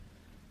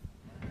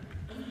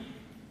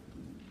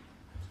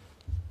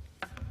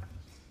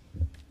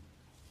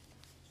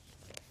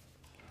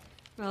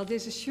Well,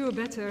 this is sure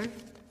better,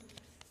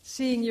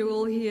 seeing you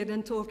all here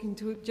than talking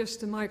to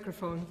just a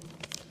microphone.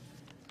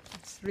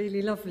 It's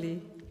really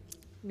lovely.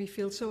 We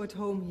feel so at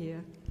home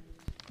here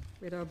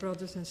with our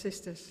brothers and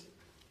sisters.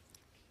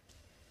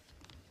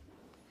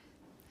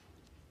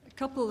 A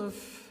couple of,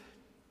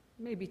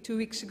 maybe 2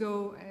 weeks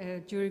ago,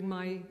 during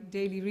my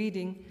daily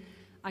reading,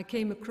 I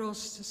came across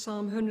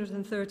Psalm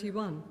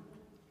 131.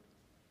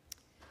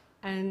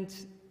 And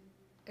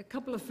a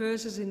couple of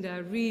verses in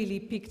there really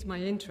piqued my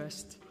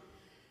interest.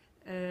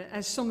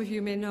 As some of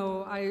you may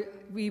know,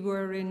 we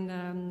were in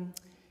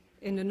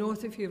the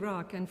north of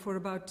Iraq, and for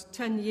about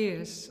 10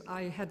 years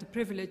I had the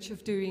privilege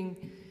of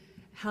doing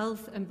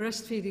health and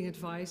breastfeeding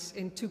advice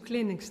in 2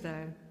 clinics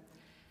there.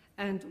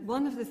 And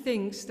one of the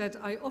things that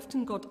I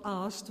often got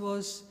asked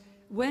was,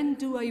 when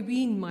do I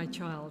wean my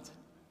child?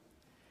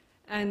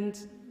 And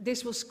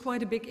this was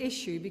quite a big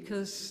issue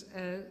because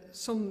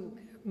some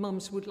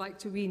mums would like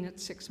to wean at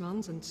 6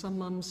 months, and some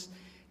mums,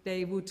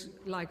 they would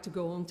like to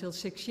go on till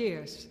 6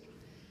 years.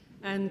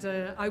 And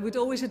I would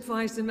always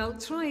advise them, well,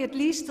 try at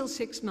least till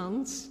 6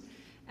 months.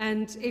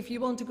 And if you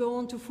want to go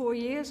on to 4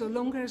 years or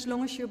longer, as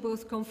long as you're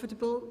both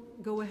comfortable,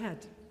 go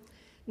ahead.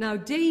 Now,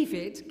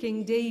 David,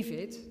 King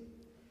David,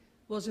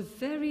 was a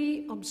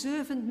very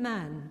observant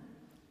man.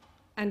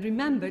 And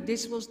remember,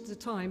 this was the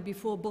time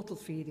before bottle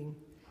feeding.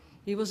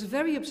 He was a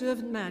very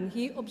observant man.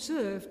 He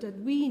observed that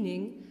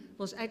weaning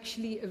was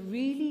actually a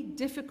really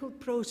difficult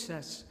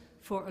process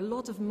for a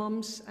lot of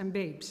mums and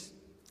babes.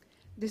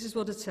 This is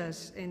what it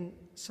says in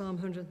Psalm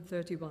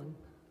 131.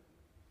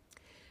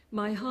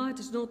 My heart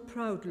is not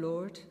proud,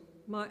 Lord.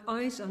 My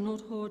eyes are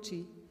not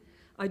haughty.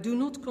 I do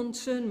not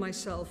concern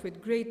myself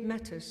with great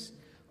matters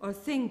or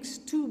things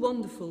too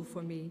wonderful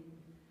for me,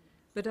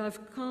 but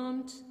I've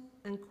calmed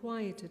and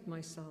quieted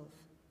myself.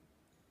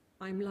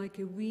 I'm like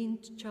a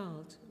weaned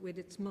child with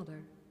its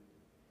mother.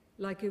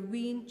 Like a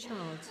weaned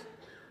child,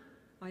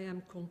 I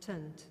am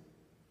content.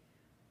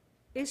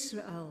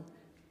 Israel,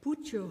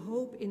 put your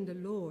hope in the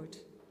Lord,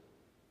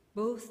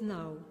 both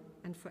now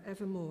and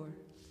forevermore.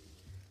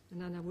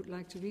 And then I would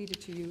like to read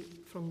it to you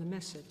from the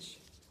Message.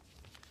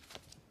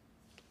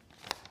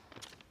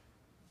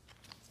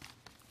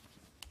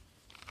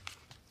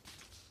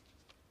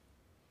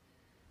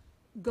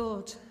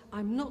 God,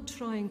 I'm not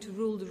trying to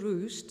rule the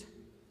roost.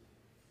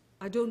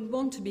 I don't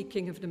want to be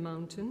king of the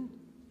mountain.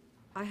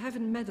 I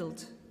haven't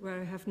meddled where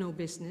I have no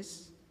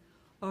business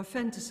or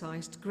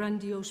fantasized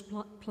grandiose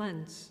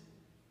plans.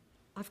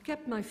 I've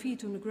kept my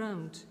feet on the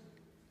ground.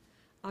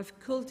 I've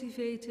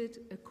cultivated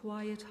a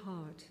quiet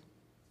heart,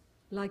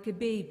 like a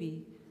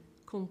baby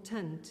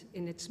content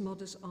in its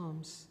mother's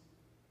arms.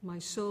 My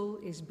soul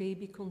is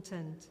baby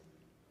content.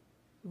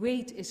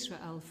 Wait,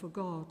 Israel, for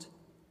God.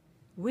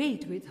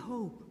 Wait with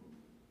hope.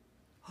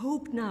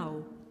 Hope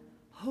now.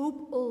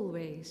 Hope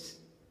always.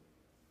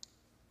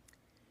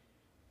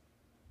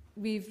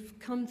 We've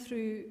come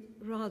through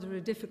rather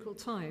a difficult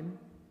time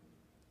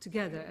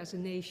together as a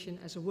nation,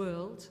 as a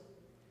world,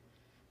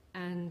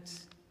 and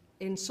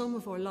in some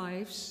of our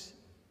lives,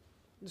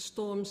 the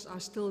storms are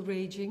still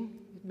raging.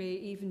 It may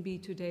even be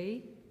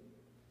today.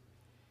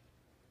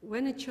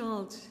 When a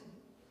child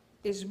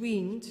is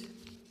weaned,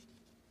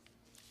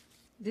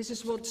 this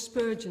is what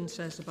Spurgeon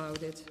says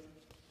about it.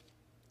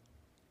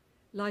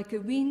 Like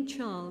a weaned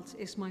child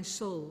is my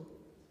soul.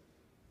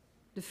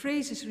 The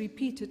phrase is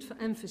repeated for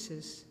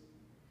emphasis.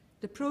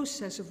 The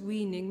process of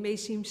weaning may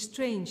seem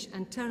strange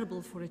and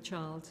terrible for a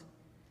child,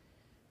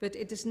 but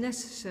it is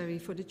necessary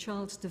for the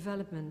child's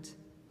development.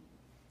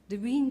 The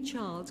weaned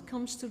child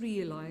comes to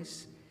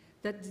realize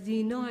that the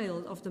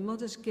denial of the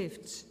mother's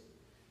gifts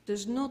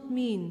does not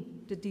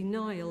mean the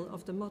denial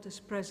of the mother's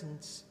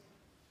presence.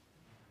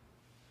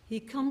 He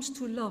comes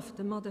to love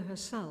the mother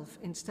herself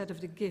instead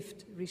of the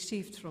gift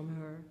received from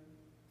her.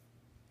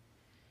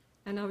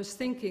 And I was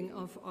thinking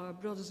of our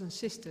brothers and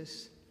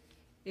sisters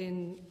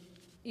in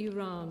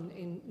Iran,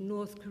 in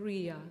North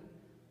Korea,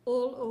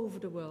 all over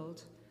the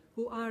world,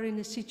 who are in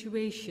a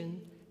situation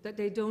that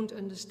they don't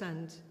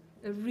understand,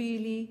 a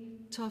really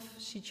tough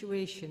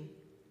situation.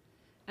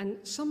 And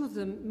some of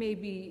them may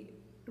be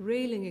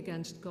railing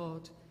against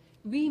God.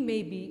 We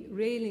may be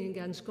railing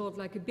against God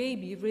like a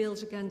baby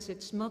rails against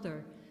its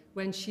mother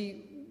when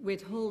she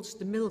withholds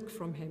the milk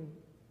from him.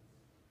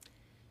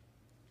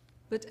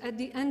 But at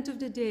the end of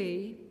the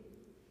day,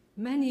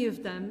 many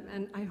of them,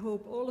 and I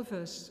hope all of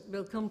us,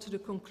 will come to the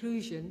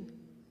conclusion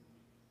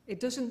it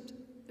doesn't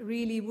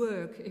really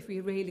work if we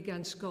rail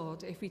against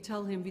God, if we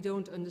tell him we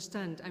don't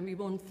understand and we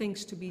want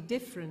things to be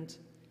different.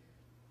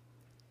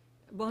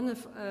 One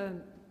of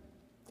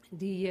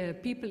the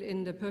people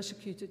in the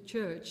persecuted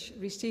church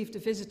received a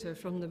visitor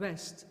from the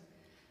West,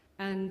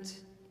 and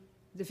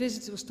the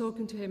visitor was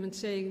talking to him and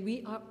saying,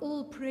 we are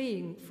all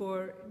praying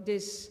for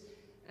this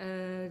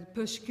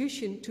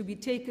persecution to be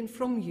taken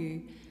from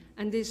you.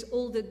 And this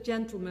older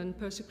gentleman,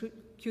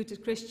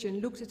 persecuted Christian,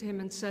 looked at him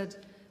and said,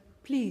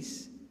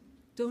 please,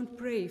 don't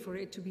pray for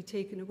it to be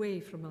taken away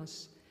from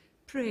us.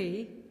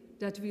 Pray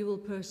that we will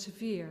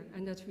persevere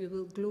and that we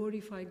will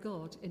glorify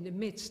God in the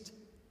midst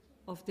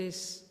of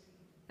this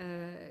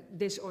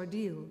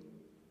ordeal.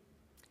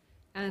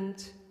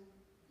 And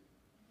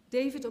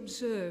David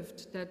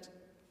observed that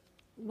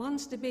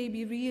once the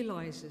baby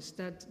realizes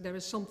that there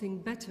is something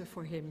better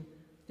for him,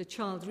 the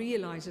child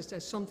realizes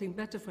there's something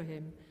better for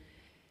him,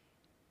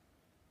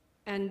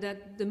 and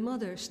that the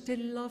mother still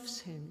loves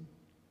him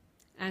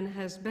and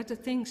has better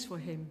things for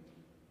him,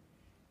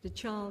 the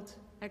child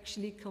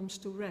actually comes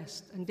to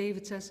rest. And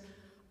David says,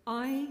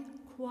 I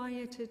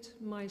quieted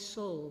my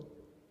soul.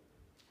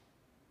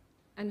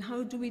 And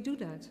how do we do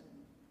that?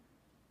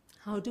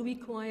 How do we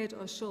quiet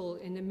our soul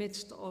in the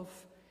midst of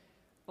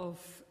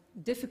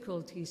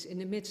difficulties, in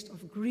the midst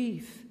of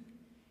grief?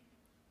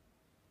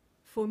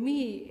 For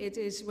me, it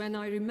is when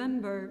I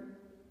remember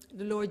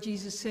the Lord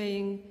Jesus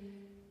saying,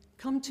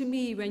 come to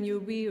me when you're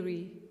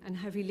weary and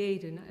heavy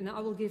laden, and I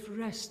will give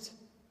rest.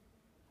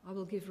 I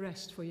will give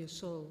rest for your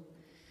soul.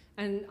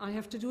 And I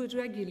have to do it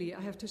regularly.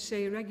 I have to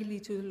say regularly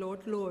to the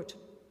Lord, Lord,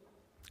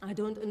 I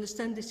don't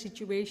understand this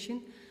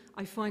situation.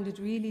 I find it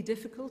really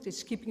difficult.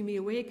 It's keeping me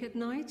awake at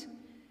night.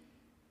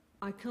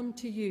 I come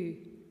to you.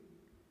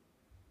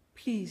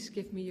 Please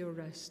give me your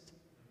rest.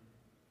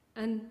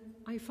 And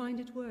I find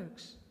it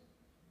works.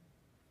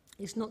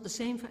 It's not the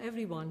same for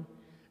everyone.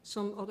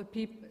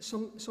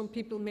 Some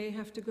people may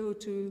have to go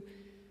to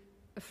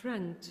a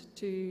friend,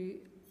 to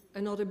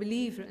another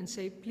believer, and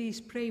say,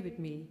 please pray with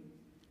me,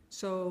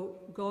 so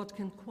God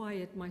can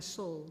quiet my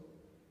soul.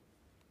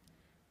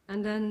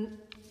 And then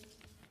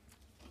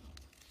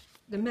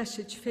the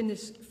message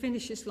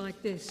finishes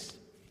like this.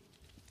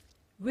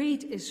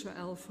 Wait,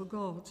 Israel, for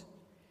God.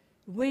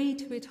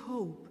 Wait with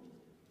hope,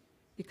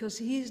 because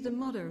he is the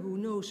mother who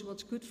knows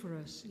what's good for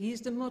us. He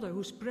is the mother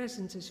whose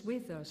presence is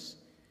with us,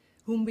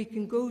 whom we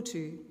can go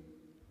to.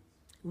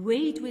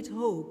 Wait with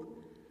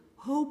hope.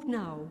 Hope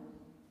now.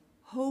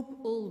 Hope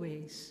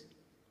always.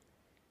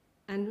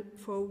 And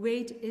for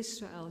Wait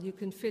Israel, you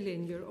can fill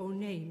in your own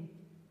name.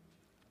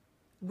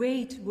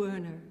 Wait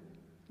Werner.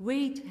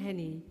 Wait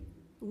Henny.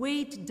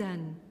 Wait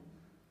Dan.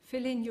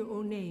 Fill in your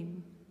own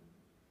name.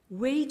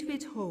 Wait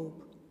with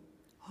hope.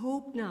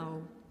 Hope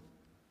now.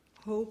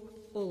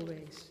 Hope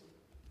always.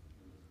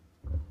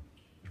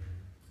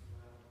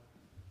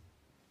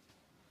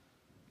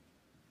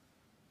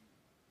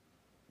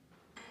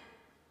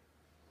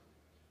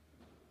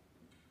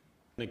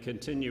 I'm going to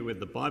continue with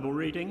the Bible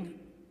reading,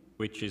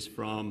 which is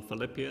from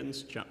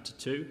Philippians chapter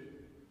 2,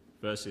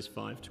 verses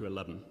 5 to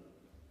 11.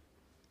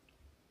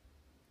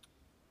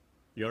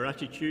 Your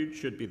attitude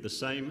should be the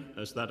same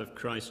as that of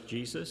Christ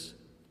Jesus,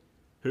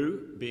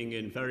 who, being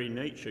in very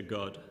nature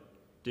God,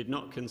 did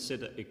not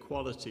consider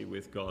equality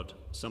with God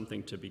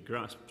something to be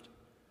grasped,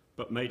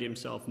 but made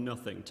himself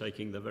nothing,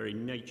 taking the very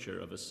nature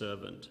of a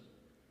servant,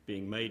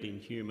 being made in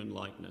human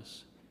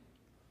likeness.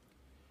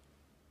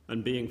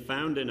 And being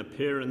found in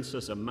appearance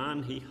as a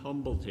man, he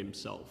humbled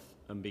himself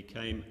and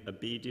became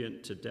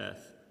obedient to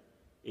death,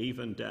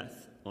 even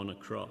death on a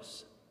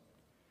cross.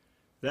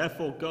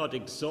 Therefore God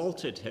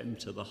exalted him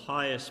to the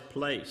highest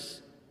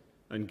place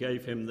and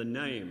gave him the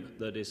name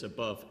that is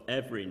above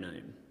every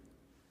name,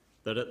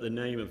 that at the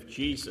name of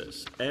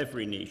Jesus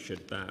every knee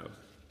should bow,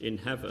 in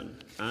heaven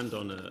and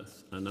on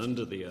earth and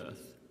under the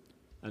earth,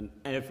 and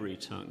every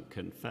tongue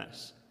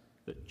confess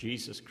that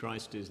Jesus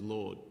Christ is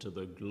Lord, to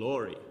the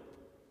glory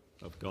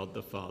of God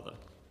the Father.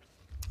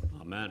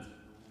 Amen.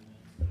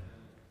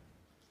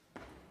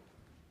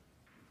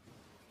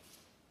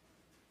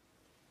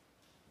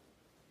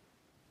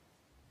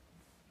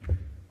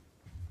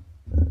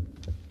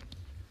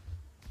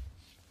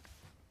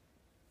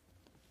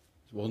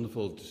 It's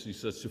wonderful to see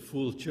such a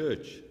full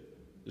church.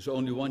 There's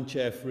only one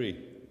chair free.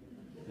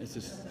 It's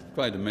just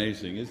quite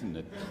amazing, isn't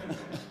it?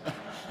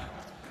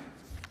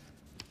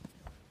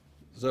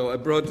 So I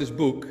brought this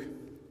book,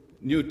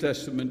 New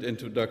Testament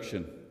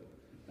Introduction,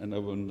 and I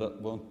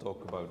won't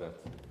talk about that.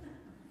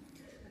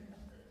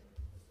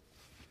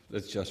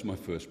 That's just my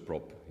first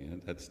prop.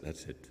 That's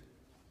it.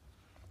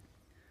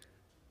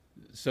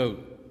 So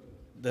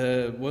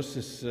there was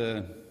this.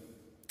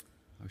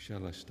 How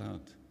shall I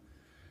start?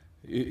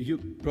 You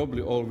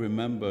probably all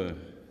remember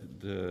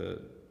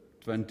the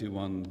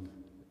 21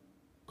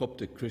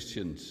 Coptic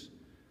Christians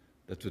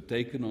that were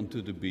taken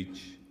onto the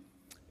beach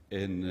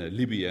in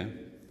Libya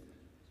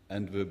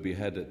and were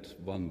beheaded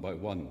one by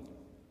one.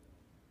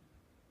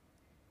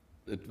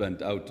 It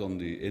went out on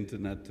the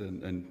internet,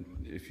 and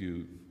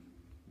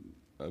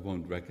I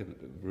won't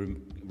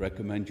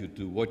recommend you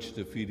to watch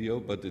the video,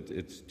 but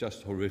it's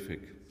just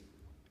horrific.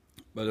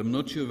 But I'm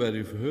not sure whether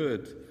you've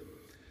heard,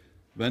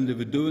 when they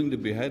were doing the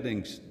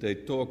beheadings, they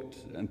talked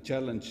and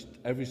challenged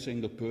every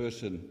single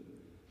person.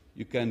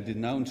 You can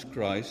denounce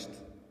Christ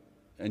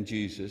and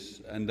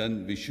Jesus, and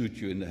then we shoot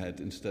you in the head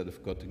instead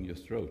of cutting your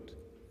throat.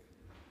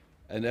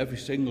 And every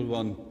single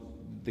one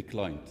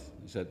declined.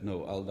 He said,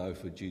 no, I'll die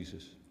for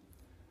Jesus.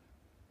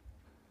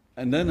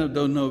 And then I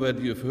don't know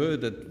whether you've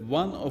heard that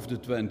one of the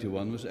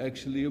 21 was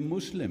actually a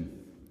Muslim.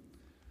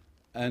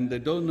 And they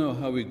don't know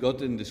how he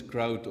got in this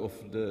crowd of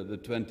the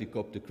 20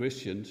 Coptic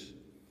Christians,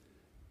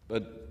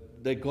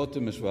 but they got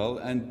him as well.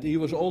 And he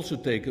was also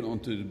taken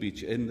onto the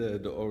beach in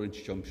the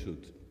orange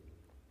jumpsuit.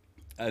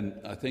 And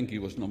I think he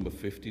was number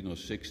 15 or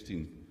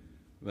 16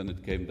 when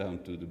it came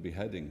down to the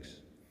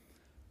beheadings.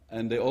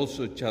 And they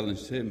also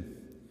challenged him,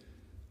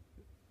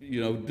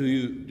 do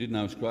you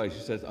denounce Christ?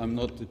 He said, I'm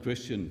not a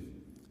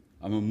Christian,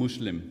 I'm a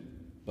Muslim.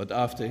 But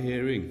after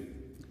hearing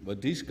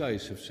what these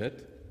guys have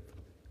said,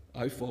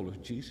 I follow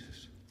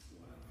Jesus.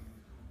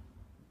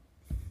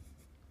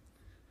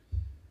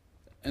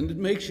 And it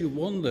makes you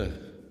wonder,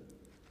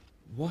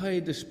 why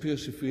this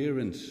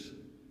perseverance?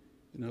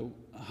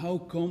 How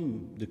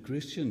come the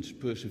Christians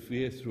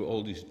persevere through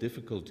all these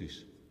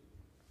difficulties?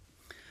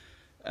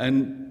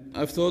 And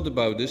I've thought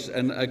about this,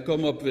 and I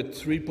come up with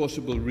 3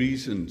 possible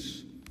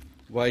reasons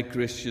why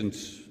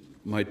Christians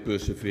might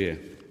persevere.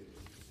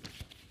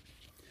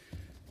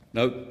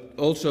 Now,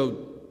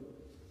 also,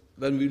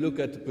 when we look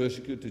at the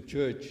persecuted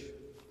church,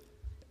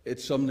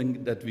 it's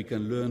something that we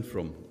can learn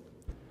from.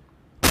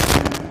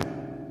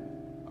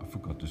 I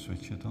forgot to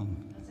switch it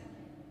on.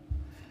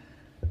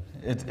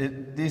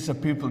 These are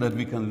people that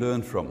we can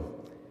learn from.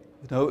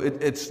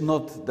 It's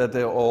not that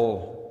they're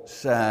all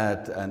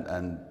sad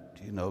and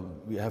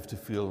we have to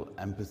feel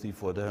empathy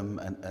for them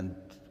and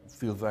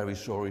feel very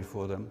sorry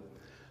for them.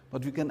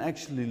 But we can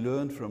actually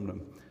learn from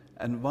them.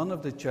 And one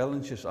of the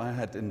challenges I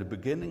had in the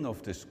beginning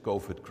of this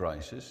COVID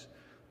crisis,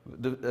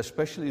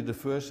 especially the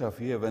first half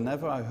year,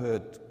 whenever I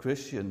heard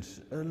Christians,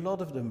 a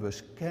lot of them were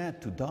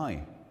scared to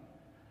die.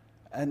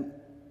 And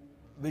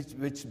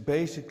which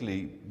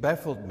basically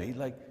baffled me,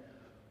 like,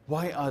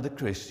 why are the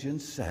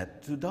Christians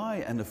sad to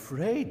die and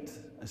afraid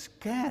and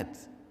scared?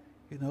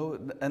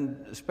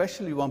 And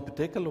especially one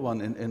particular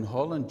one in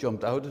Holland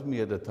jumped out at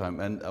me at the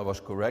time, and I was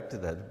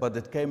corrected at it, but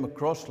it came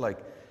across like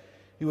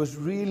he was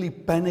really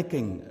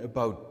panicking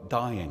about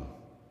dying.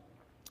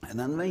 And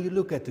then when you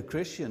look at the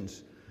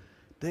Christians,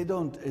 they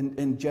don't,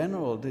 in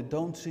general, they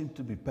don't seem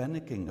to be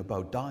panicking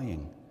about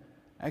dying.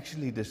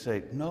 Actually, they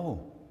say,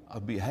 no,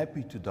 I'll be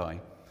happy to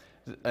die.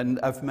 And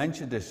I've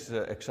mentioned this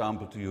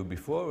example to you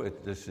before.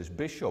 This is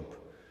Bishop,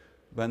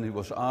 when he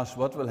was asked,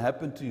 what will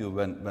happen to you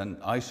when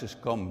ISIS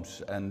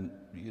comes and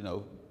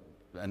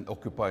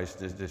occupies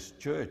this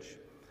church?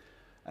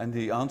 And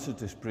he answered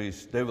this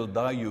priest, they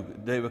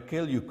will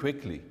kill you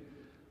quickly.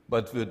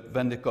 But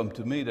when they come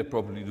to me, they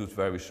probably do it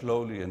very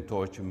slowly and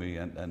torture me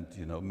and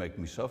make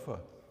me suffer.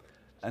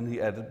 And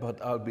he added, but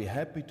I'll be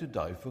happy to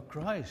die for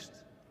Christ.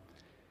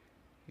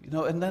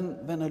 And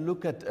then when I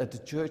look at the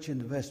church in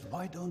the West,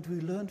 why don't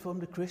we learn from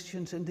the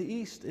Christians in the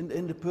East,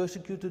 in the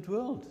persecuted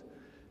world?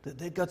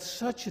 They got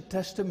such a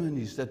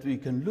testimonies that we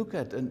can look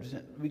at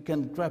and we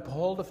can grab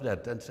hold of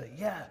that and say,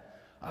 yeah,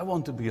 I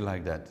want to be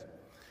like that.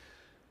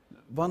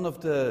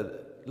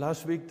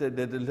 Last week they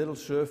did a little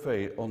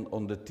survey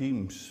on the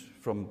teams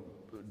from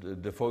the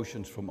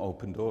devotions from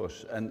Open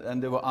Doors,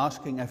 and they were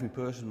asking every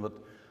person,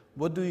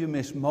 what do you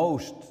miss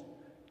most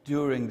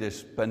during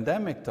this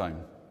pandemic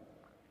time?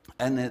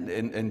 And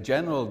in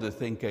general, the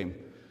thing came,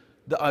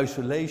 the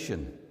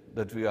isolation,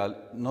 that we are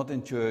not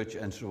in church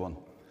and so on.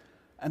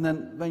 And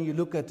then when you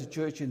look at the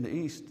church in the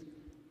East,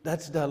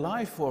 that's their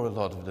life for a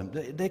lot of them.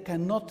 They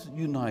cannot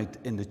unite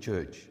in the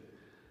church,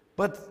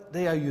 but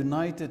they are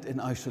united in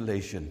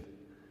isolation.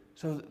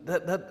 So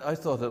that I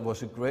thought that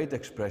was a great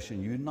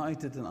expression,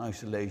 united in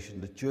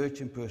isolation, the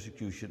church in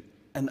persecution.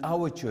 And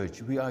our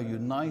church, we are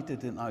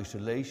united in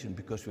isolation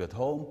because we're at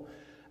home,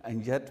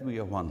 and yet we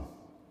are one.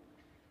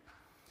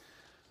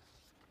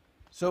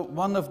 So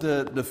one of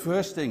the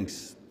first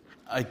things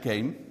I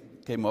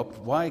came up,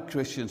 why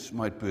Christians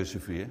might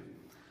persevere,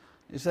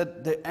 is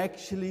that they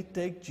actually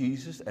take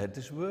Jesus at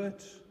his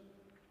words.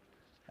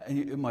 And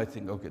you might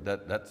think, okay,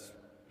 that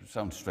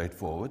sounds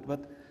straightforward,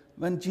 but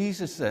when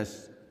Jesus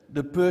says,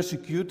 the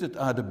persecuted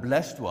are the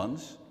blessed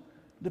ones,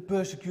 the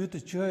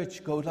persecuted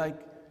church go like,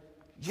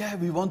 yeah,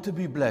 we want to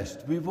be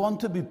blessed, we want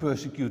to be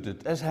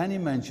persecuted. As Henny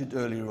mentioned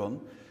earlier on,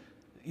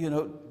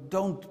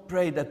 don't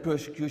pray that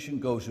persecution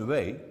goes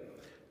away.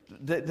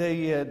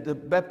 The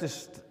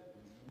Baptist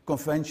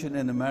Convention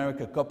in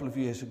America a couple of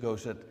years ago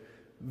said,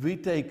 we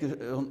take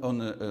on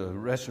a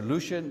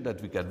resolution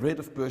that we get rid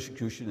of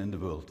persecution in the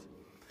world.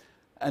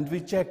 And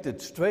we checked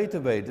it straight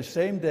away, the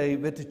same day,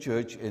 with the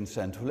church in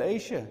Central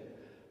Asia.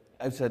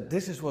 I said,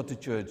 this is what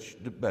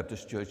the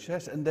Baptist Church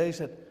says. And they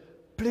said,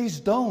 please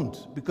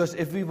don't, because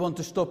if we want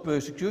to stop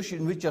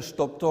persecution, we just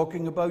stop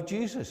talking about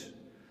Jesus.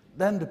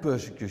 Then the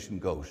persecution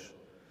goes.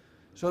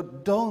 So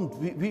don't,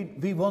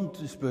 we want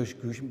this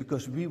persecution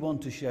because we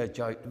want to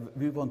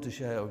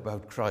share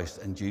about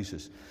Christ and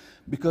Jesus.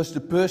 Because the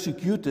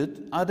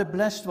persecuted are the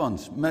blessed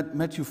ones.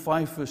 Matthew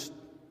 5 verse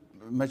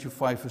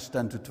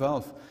 10 to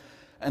 12.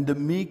 And the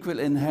meek will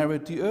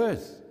inherit the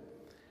earth.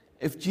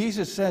 If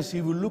Jesus says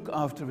he will look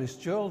after his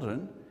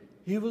children,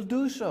 he will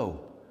do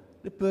so.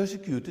 The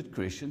persecuted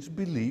Christians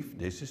believe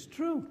this is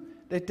true.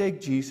 They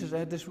take Jesus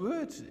at his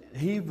words.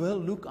 He will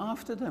look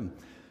after them.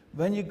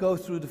 When you go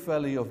through the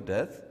valley of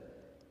death,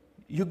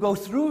 you go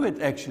through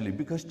it actually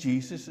because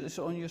Jesus is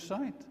on your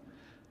side.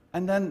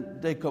 And then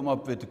they come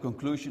up with the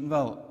conclusion,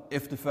 well,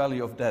 if the valley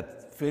of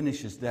death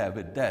finishes there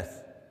with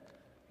death,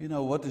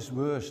 what is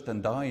worse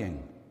than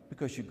dying?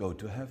 Because you go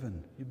to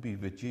heaven, you be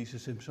with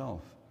Jesus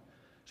himself.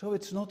 So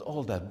it's not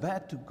all that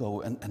bad to go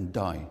and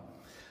die.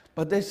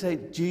 But they say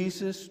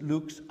Jesus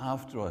looks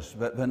after us.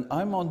 When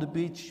I'm on the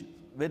beach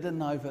with a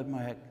knife at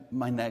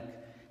my neck,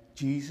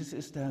 Jesus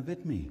is there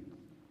with me.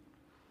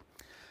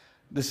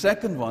 The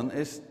second one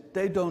is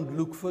they don't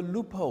look for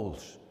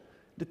loopholes.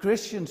 The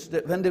Christians,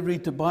 when they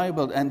read the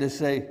Bible and they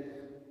say,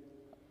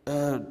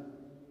 love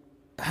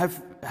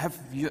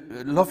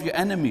your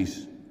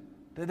enemies,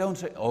 they don't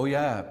say, oh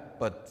yeah,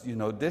 but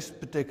this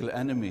particular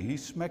enemy, he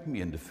smacked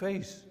me in the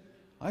face.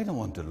 I don't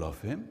want to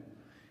love him.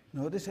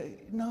 No, they say,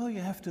 no, you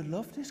have to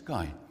love this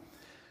guy.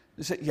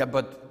 They say, yeah,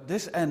 but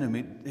this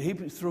enemy, he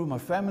threw my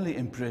family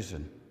in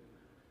prison.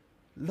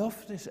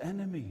 Love this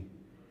enemy.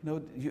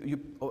 You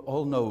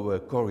all know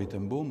Corrie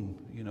ten Boom,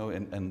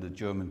 in the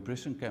German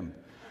prison camp.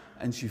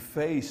 And she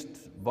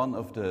faced one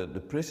of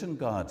the prison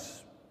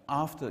guards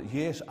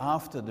years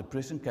after the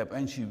prison camp,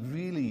 and she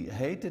really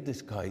hated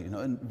this guy,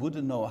 and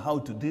wouldn't know how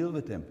to deal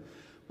with him.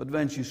 But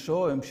when she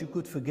saw him, she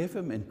could forgive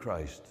him in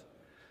Christ.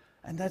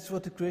 And that's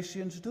what the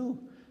Christians do.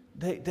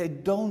 They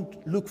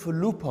don't look for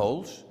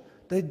loopholes.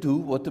 They do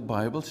what the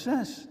Bible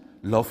says.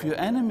 Love your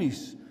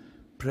enemies.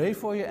 Pray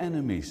for your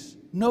enemies.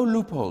 No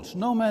loopholes,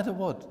 no matter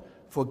what.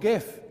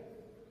 Forgive.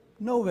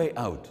 No way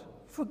out.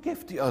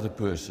 Forgive the other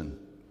person.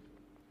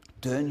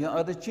 Turn your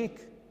other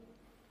cheek.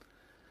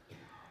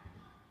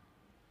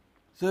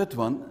 Third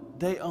one,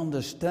 they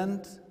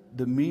understand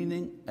the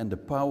meaning and the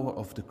power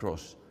of the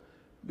cross.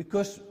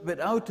 Because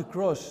without the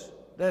cross,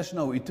 there's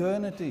no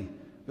eternity.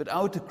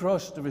 Without the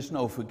cross, there is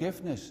no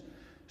forgiveness.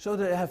 So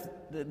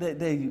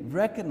they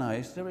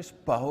recognize there is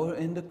power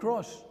in the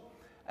cross.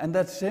 And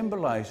that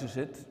symbolizes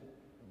it,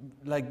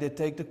 like they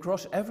take the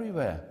cross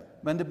everywhere.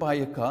 When they buy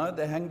a car,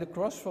 they hang the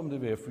cross from the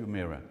rearview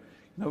mirror.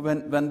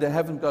 When they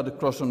haven't got a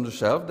cross on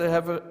themselves, they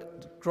have a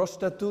cross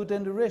tattooed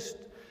in the wrist.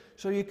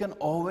 So you can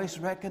always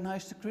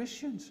recognize the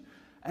Christians.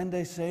 And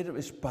they say there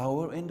is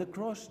power in the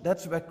cross.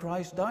 That's where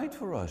Christ died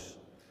for us.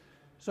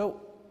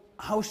 So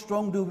how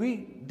strong do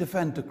we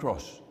defend the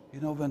cross?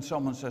 When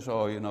someone says,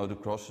 the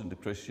cross and the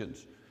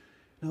Christians.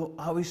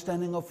 Are we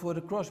standing up for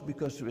the cross?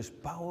 Because there is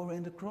power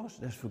in the cross.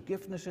 There's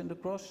forgiveness in the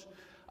cross.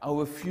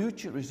 Our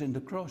future is in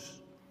the cross.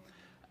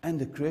 And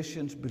the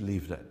Christians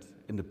believe that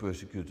in the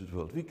persecuted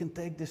world. We can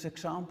take this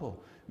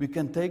example. We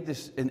can take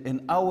this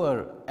in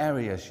our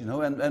areas,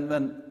 and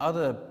when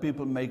other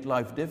people make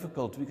life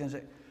difficult, we can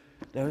say,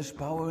 there is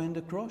power in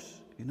the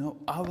cross.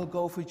 I will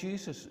go for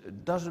Jesus.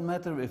 It doesn't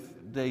matter if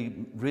they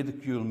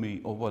ridicule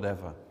me or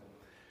whatever.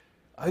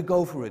 I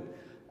go for it.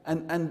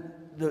 And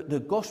the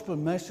gospel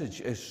message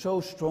is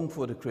so strong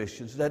for the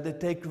Christians that they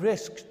take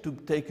risks to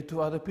take it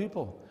to other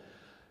people.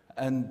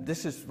 And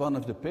this is one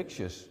of the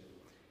pictures.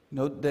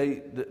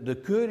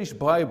 The Kurdish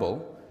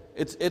Bible,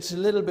 it's a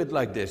little bit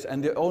like this,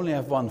 and they only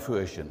have one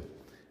version,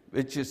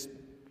 which is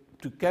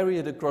to carry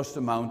it across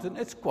the mountain.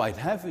 It's quite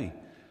heavy.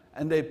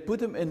 And they put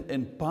them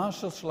in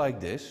parcels like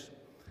this,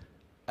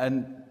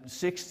 and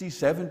 60,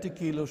 70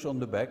 kilos on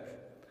the back.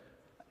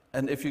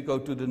 And if you go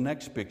to the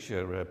next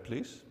picture,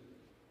 please.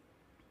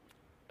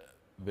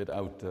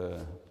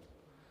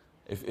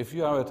 If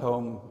you are at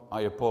home,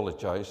 I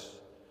apologize,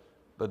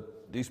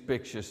 but these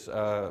pictures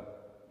are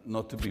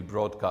not to be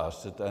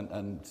broadcasted,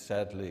 and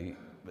sadly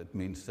it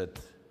means that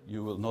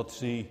you will not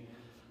see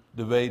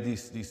the way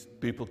these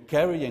people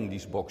carrying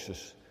these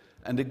boxes.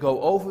 And they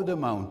go over the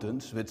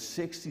mountains with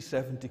 60,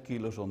 70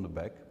 kilos on the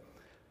back.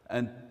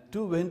 And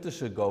 2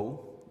 winters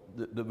ago,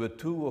 there were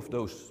 2 of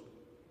those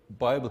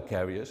Bible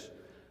carriers,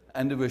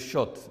 and they were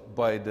shot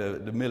by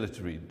the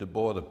military, the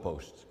border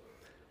posts.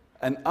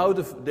 And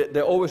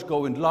they always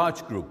go in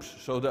large groups.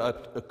 So there are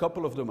a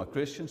couple of them are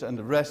Christians, and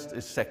the rest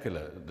is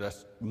secular.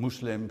 That's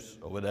Muslims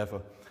or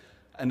whatever.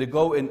 And they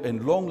go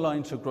in long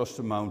lines across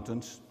the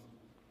mountains.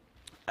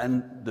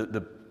 And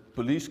the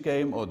police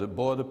came, or the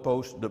border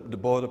post, the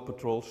border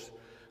patrols,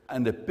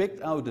 and they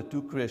picked out the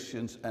 2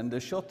 Christians and they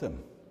shot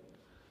them.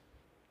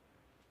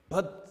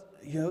 But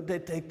they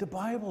take the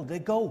Bible. They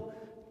go.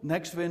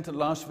 Last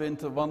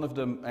winter, one of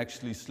them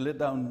actually slid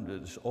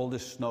down all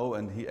this snow,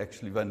 and he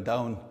actually went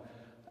down.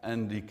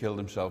 And he killed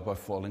himself by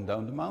falling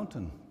down the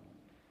mountain.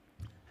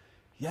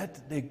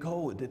 Yet they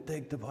go, they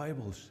take the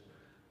Bibles.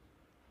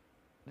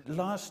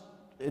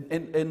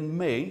 In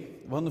May,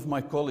 one of my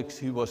colleagues,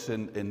 he was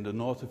in the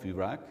north of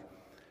Iraq,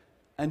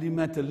 and he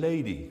met a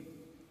lady.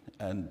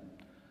 And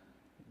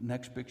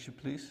next picture,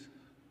 please.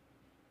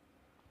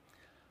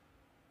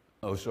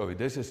 Oh, sorry,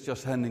 this is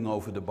just handing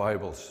over the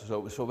Bibles.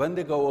 So when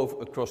they go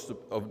across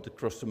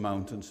the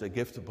mountains, they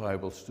give the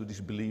Bibles to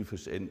these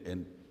believers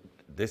in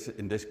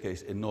this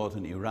case, in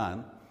northern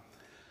Iran.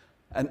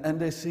 And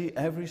they see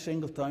every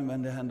single time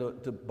when they hand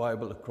the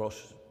Bible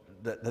across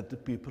that the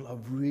people are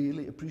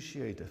really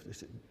appreciative. They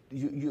say,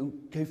 you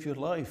gave your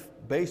life.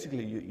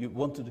 Basically, you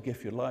wanted to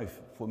give your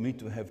life for me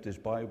to have this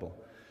Bible.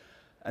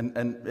 And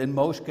in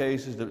most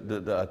cases,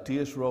 there are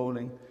tears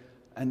rolling,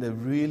 and they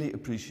really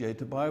appreciate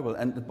the Bible.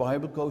 And the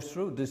Bible goes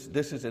through.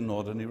 This is in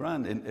northern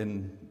Iran.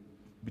 In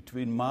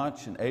between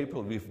March and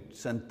April, we've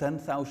sent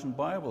 10,000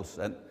 Bibles.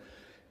 And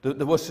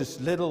there was this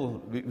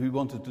we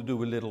wanted to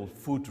do a little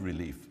food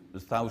relief.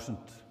 1,000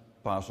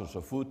 parcels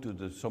of food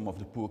to some of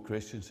the poor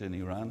Christians in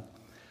Iran.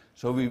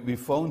 So we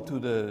phoned to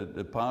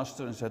the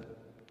pastor and said,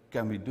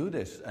 can we do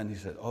this? And he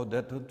said, oh,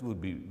 that would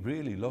be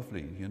really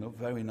lovely,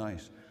 very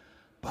nice.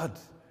 But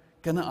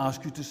can I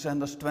ask you to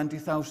send us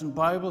 20,000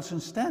 Bibles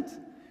instead,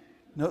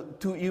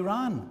 to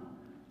Iran?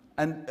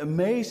 And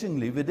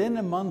amazingly, within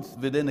a month,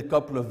 within a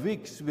couple of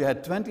weeks, we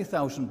had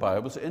 20,000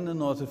 Bibles in the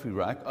north of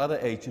Iraq. Other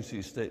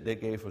agencies, they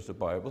gave us the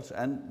Bibles,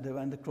 and they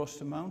went across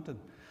the mountain.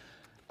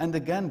 And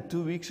again,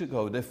 2 weeks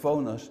ago, they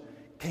phoned us,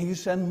 can you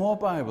send more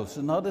Bibles,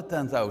 another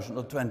 10,000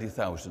 or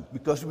 20,000?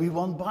 Because we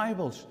want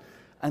Bibles.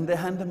 And they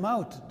hand them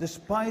out,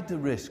 despite the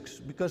risks.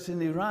 Because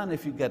in Iran,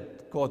 if you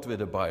get caught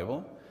with a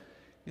Bible,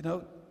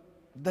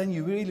 then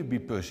you really be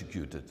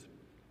persecuted.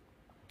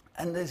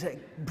 And they say,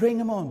 bring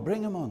them on,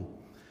 bring them on.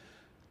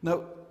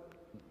 Now,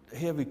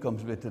 here we come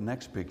with the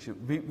next picture.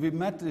 We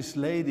met this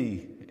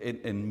lady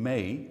in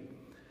May,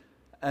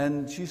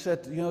 and she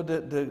said,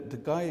 the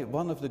guy,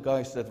 one of the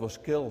guys that was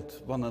killed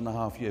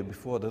 1.5 years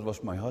before, that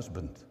was my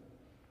husband.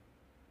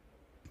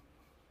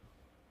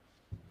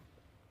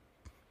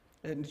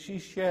 And she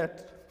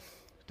shared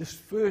this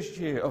first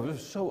year, I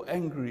was so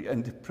angry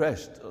and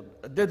depressed.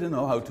 I didn't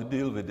know how to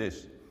deal with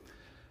this.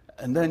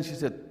 And then she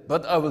said,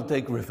 but I will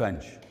take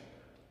revenge.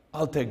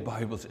 I'll take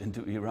Bibles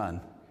into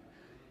Iran.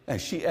 And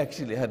she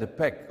actually had a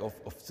pack of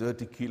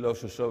 30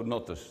 kilos or so,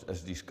 not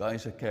as these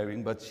guys are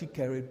carrying, but she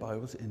carried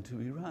Bibles into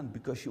Iran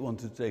because she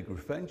wanted to take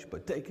revenge by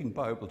taking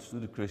Bibles to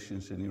the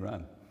Christians in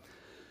Iran.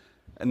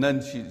 And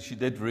then she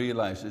did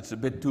realize it's a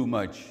bit too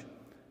much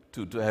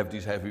to have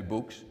these heavy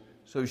books.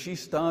 So she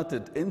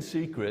started in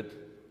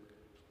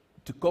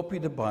secret to copy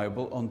the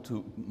Bible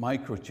onto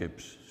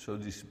microchips, so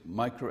these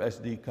micro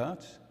SD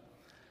cards.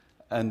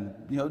 And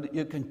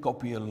you can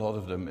copy a lot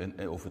of them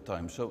over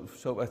time.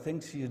 So I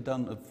think she has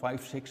done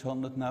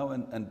 500-600 now,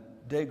 and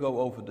they go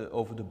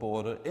over the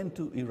border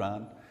into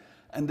Iran,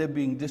 and they're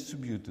being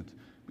distributed.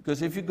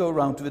 Because if you go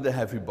around with a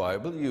heavy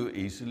Bible, you're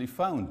easily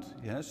found.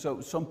 Yeah? So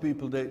some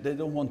people, they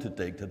don't want to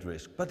take that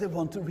risk, but they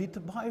want to read the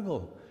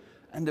Bible.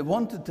 And they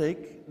want to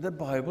take the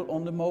Bible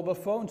on the mobile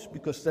phones,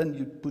 because then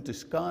you put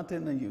this card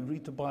in and you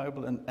read the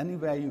Bible, and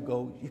anywhere you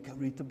go, you can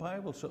read the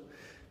Bible. So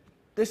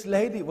this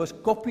lady was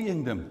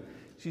copying them.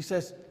 She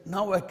says,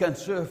 now I can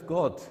serve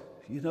God.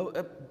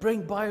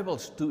 Bring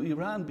Bibles to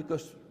Iran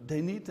because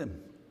they need them.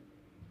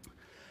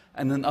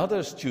 And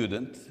another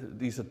student,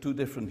 these are two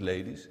different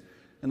ladies,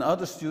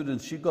 another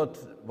student, she got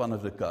one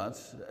of the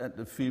cards,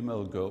 a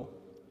female girl.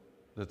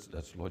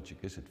 That's logic,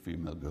 is it,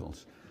 female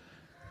girls?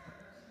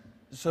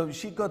 So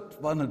she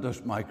got one of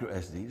those micro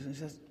SDs and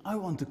says, I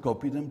want to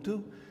copy them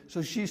too.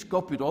 So she's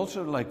copied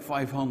also like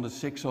 500,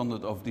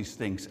 600 of these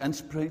things and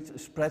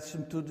spreads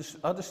them to the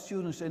other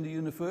students in the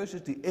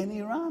university in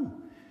Iran.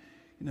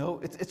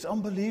 It's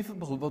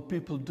unbelievable what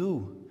people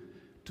do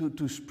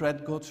to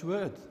spread God's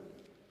word.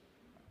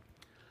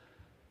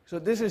 So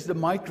this is the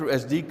micro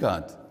SD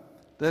card.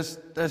 There's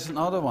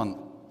another one.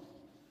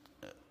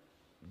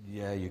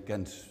 Yeah, you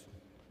can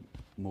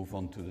move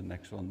on to the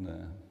next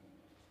one.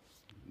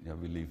 Yeah,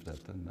 we leave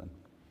that and then.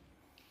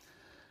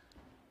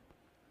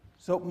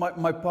 So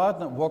my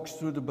partner walks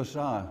through the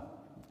bazaar.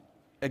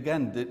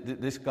 Again,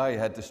 this guy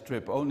had this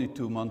trip only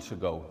 2 months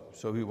ago.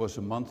 So he was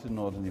a month in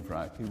northern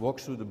Iraq. He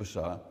walks through the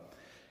bazaar.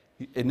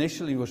 He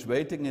initially was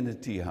waiting in a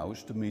tea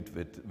house to meet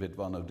with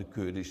one of the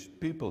Kurdish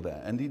people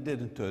there, and he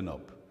didn't turn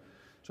up.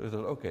 So he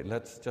thought, okay,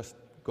 let's just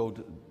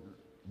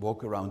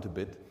walk around a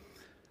bit.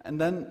 And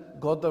then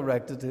God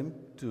directed him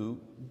to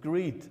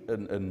greet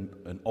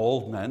an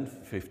old man,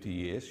 50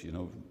 years,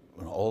 an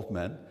old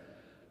man.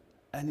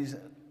 And he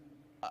said,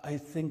 I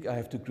think I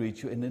have to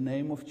greet you in the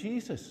name of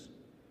Jesus.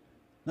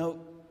 Now,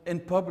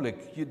 in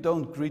public, you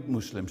don't greet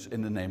Muslims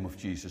in the name of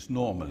Jesus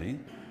normally,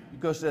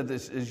 because that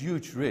is a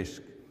huge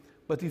risk.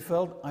 But he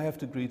felt, I have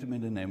to greet him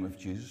in the name of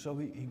Jesus, so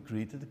he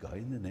greeted the guy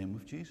in the name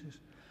of Jesus.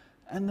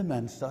 And the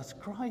man starts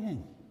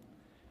crying.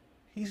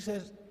 He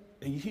says,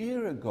 a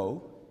year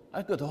ago,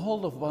 I got a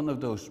hold of one of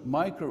those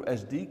micro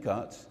SD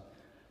cards,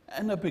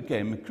 and I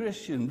became a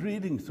Christian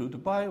reading through the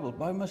Bible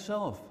by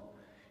myself.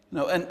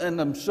 And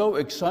I'm so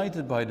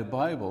excited by the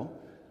Bible.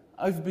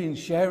 I've been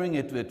sharing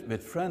it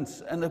with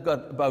friends, and I've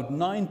got about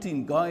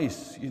 19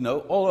 guys,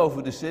 all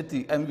over the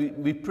city, and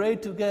we pray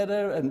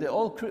together, and they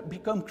all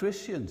become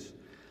Christians.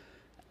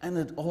 And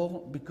it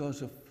all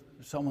because of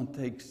someone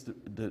takes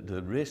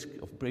the risk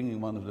of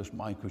bringing one of those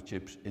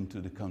microchips into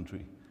the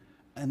country.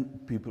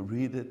 And people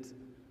read it,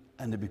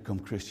 and they become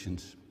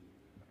Christians.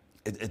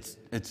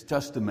 It's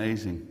just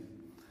amazing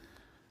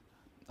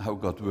how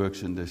God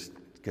works in this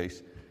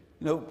case.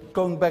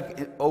 Going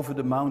back over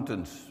the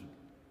mountains,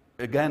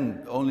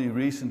 again, only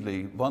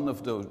recently, one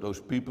of those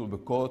people were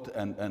caught,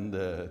 and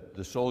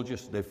the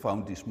soldiers, they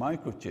found these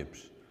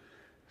microchips.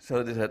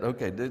 So they said,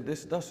 okay,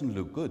 this doesn't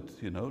look good,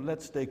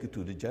 let's take it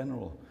to the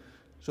general.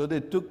 So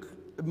they took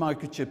a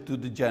microchip to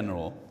the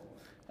general,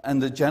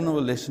 and the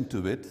general listened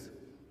to it,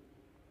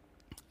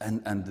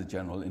 and the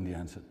general in the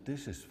end said,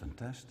 this is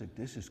fantastic,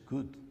 this is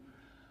good.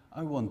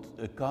 I want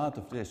a card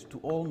of this to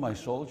all my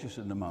soldiers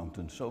in the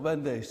mountains. So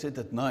when they sit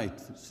at night,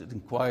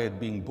 sitting quiet,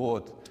 being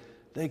bored,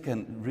 they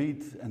can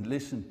read and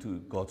listen to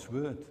God's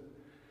word.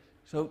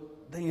 So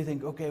then you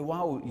think, okay,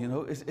 wow,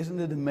 isn't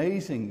it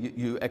amazing?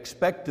 You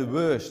expect the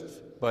worst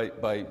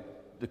by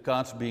the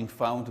cards being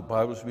found, the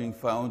Bibles being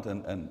found,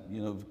 and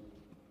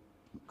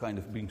kind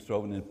of being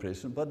thrown in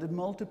prison, but it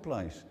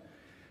multiplies.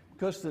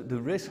 Because the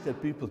risk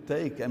that people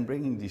take in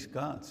bringing these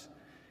cards,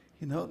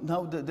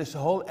 now this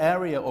whole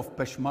area of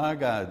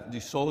Peshmerga,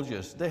 these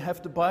soldiers, they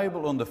have the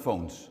Bible on their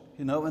phones,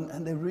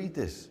 and they read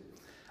this.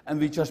 And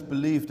we just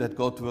believe that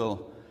God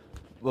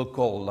will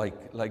call,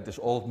 like this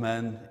old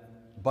man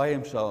by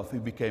himself, he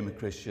became a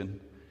Christian.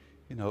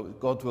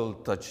 God will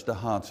touch the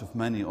hearts of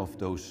many of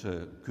those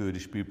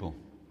Kurdish people.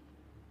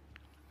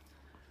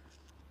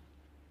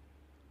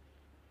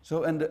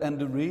 So, and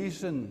the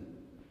reason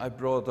I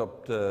brought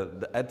up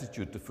the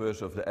attitude, the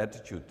verse of the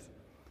attitude,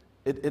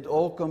 it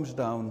all comes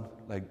down,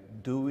 like,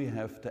 do we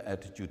have the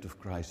attitude of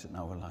Christ in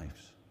our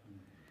lives?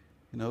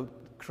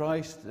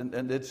 Christ,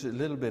 and it's a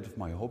little bit of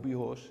my hobby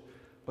horse,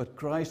 but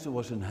Christ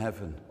was in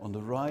heaven, on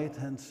the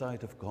right-hand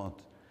side of God.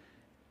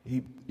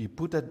 He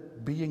put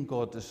that being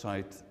God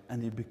aside,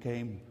 and he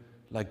became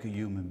like a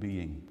human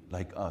being,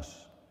 like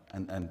us,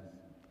 and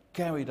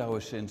carried our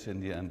sins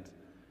in the end,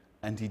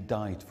 and he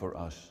died for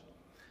us.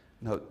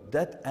 Now,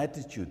 that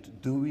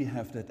attitude, do we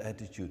have that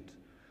attitude?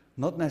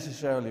 Not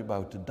necessarily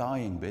about the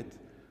dying bit,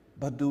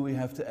 but do we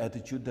have the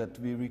attitude that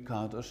we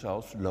regard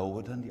ourselves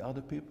lower than the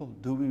other people?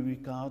 Do we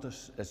regard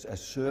us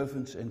as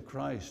servants in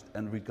Christ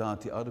and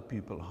regard the other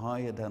people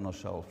higher than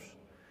ourselves?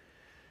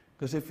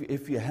 Because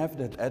if you have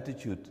that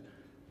attitude,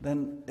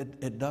 then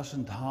it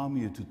doesn't harm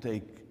you to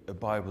take a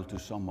Bible to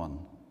someone,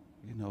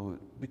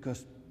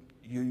 because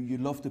you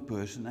love the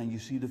person and you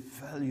see the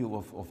value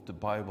of the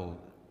Bible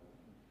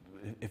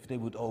if they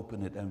would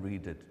open it and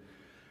read it.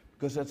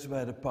 Because that's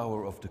where the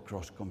power of the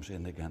cross comes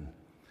in again.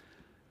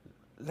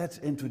 Let's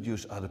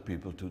introduce other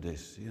people to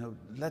this.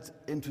 Let's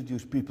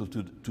introduce people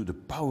to the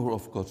power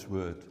of God's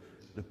word,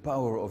 the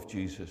power of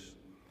Jesus.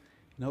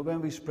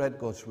 When we spread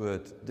God's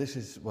word, this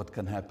is what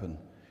can happen.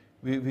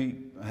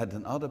 We had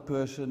another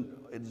person,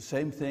 the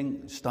same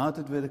thing,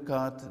 started with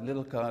a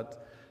little card,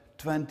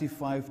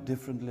 25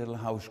 different little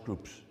house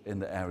groups in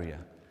the area,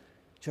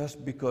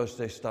 just because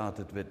they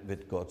started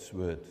with God's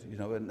word,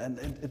 and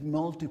it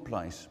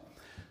multiplies.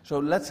 So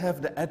let's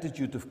have the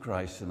attitude of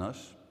Christ in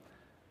us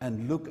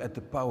and look at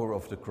the power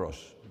of the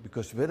cross.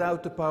 Because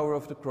without the power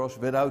of the cross,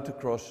 without the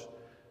cross,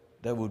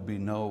 there would be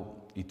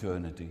no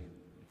eternity.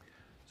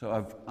 So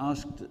I've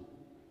asked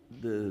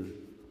the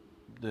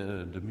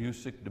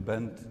music, the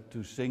band,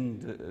 to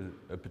sing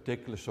a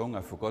particular song.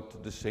 I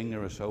forgot the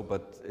singer or so,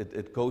 but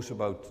it goes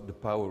about the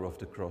power of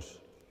the cross.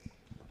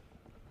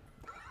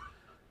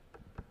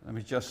 Let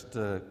me just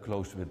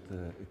close with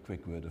a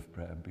quick word of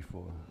prayer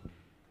before.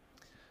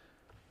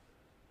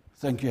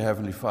 Thank you,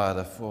 Heavenly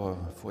Father,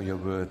 for your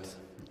word.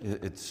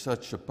 It's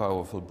such a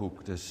powerful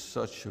book. There's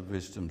such a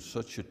wisdom,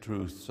 such a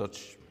truth,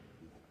 such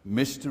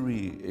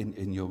mystery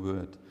in your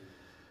word.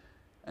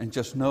 And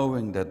just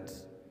knowing that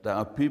there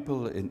are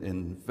people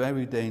in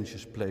very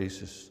dangerous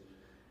places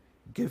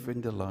giving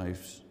their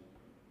lives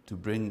to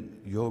bring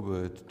your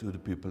word to the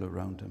people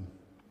around them.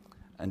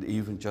 And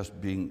even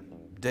just being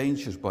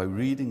dangerous by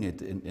reading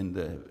it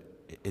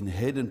in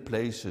hidden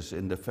places,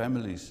 in their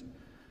families.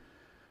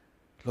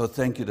 Lord,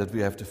 thank you that we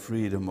have the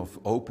freedom of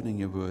opening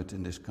your word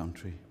in this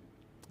country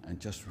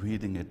and just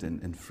reading it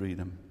in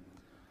freedom.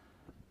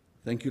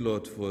 Thank you,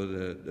 Lord, for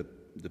the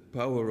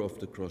power of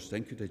the cross.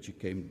 Thank you that you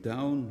came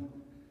down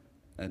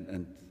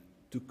and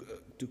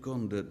took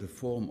on the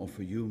form of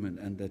a human,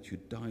 and that you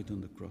died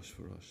on the cross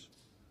for us.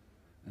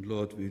 And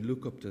Lord, we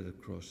look up to the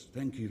cross.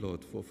 Thank you,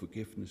 Lord, for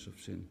forgiveness of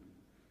sin.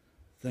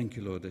 Thank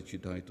you, Lord, that you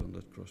died on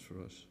that cross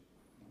for us.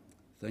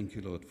 Thank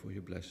you, Lord, for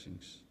your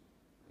blessings.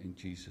 In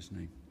Jesus'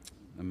 name,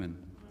 amen.